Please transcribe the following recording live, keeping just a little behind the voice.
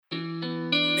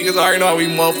Niggas already know how we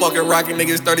motherfucking rockin',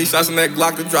 niggas. 30 shots in that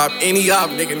Glock to drop any op,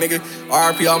 nigga.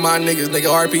 RP all my niggas, nigga.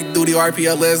 RP Duty, RP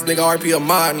LS, nigga. RP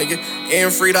Ahmad, nigga.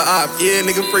 And free the op. Yeah,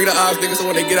 nigga, free the ops, nigga. So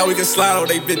when they get out, we can slide on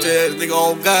they bitch ass, nigga.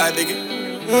 Oh, God, nigga.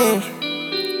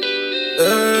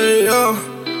 Hey, yo.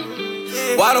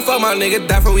 Why the fuck my nigga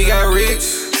die for we got rich?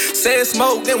 Said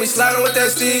smoke, then we sliding with that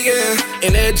stick, yeah.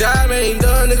 And that job ain't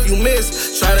done if you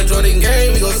miss. Try to join the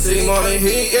game, we gon' see him on the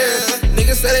hit, yeah.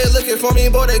 Niggas say they looking for me,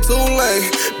 boy, they too late.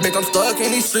 Bitch, I'm stuck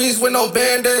in these streets with no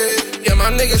band-aid. Yeah, my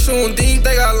niggas shooting deep,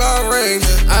 they got long range.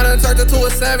 I done turned into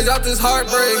a savage out this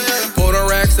heartbreak. Pull the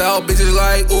racks out, bitches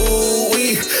like,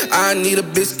 ooh-wee. I need a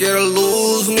bitch scared to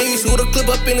lose me. Shoot a clip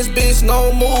up in this bitch,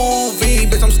 no movie.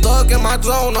 Bitch, I'm stuck in my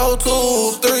zone, no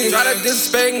 2, 3. Try to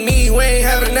disrespect me, we ain't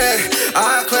having that.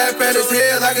 I clap at his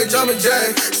head like a jumping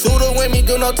jack. Shooter with me,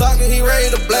 do no talking, he ready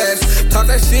to blast. Talk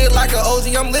that shit like an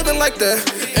OG, I'm living like that.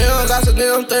 And I got some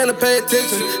damn thing to pay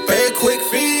attention. Pay a quick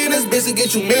fee in this bitch to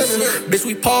get you missing. Bitch,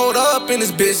 we pulled up in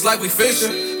this bitch like we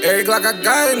fishing. Every Glock I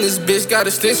got in this bitch got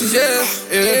extensions, yeah.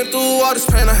 And through all this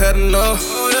pain I had enough.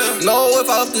 Know if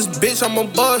I up this bitch, I'm a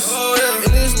bust.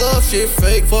 And this love shit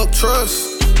fake, fuck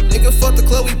trust. Nigga, fuck the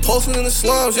club, we postin' in the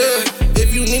slums, yeah.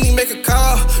 If you need me, make a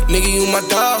call. Nigga, you my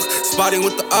dog. Spotting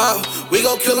with the op, we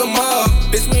gon' kill them all.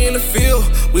 Bitch, we in the field,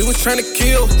 we was tryna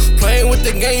kill. Playing with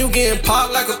the game, you getting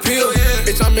popped like a pill.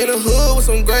 Bitch, I'm in the hood with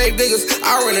some grave diggers.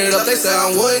 I run it up, they say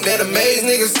I wouldn't, that amaze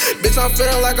niggas. Bitch, I'm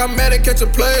feeling like I'm mad at catch a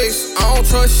plays. I don't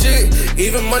trust shit,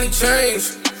 even money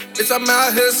change. Bitch, I'm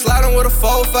out here sliding with a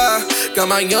 4-5. Got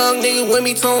my young nigga with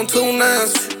me, tone 2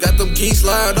 9s. Got them geese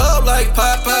lined up like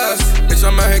Popeyes. Bitch,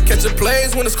 I'm out here catching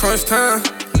plays when it's crunch time.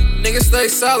 Niggas stay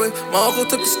silent, my uncle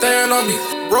took a stand on me.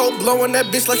 Bro, blowing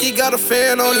that bitch like he got a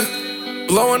fan on him.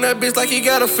 Blowing that bitch like he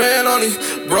got a fan on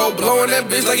him. Bro, blowing that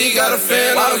bitch like he got a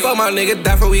fan on him. Why the fuck my nigga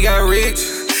die for we got rich?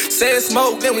 Said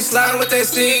smoke, then we sliding with that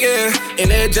stick, yeah. And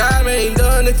that job ain't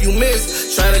done if you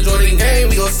miss. Try to join the game,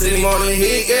 we gon' sit him on the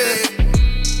hit, yeah.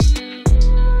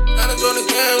 Tryna join the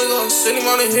game, we gon' sit him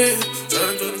on the hit.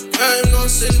 Tryna join the game, we gon'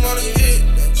 sit him on the hit.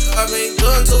 That job ain't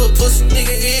done till a pussy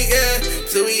nigga hit, yeah.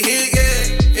 Till we hit, yeah.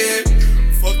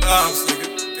 Fuck the ops, nigga.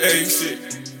 Hey,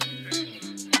 shit.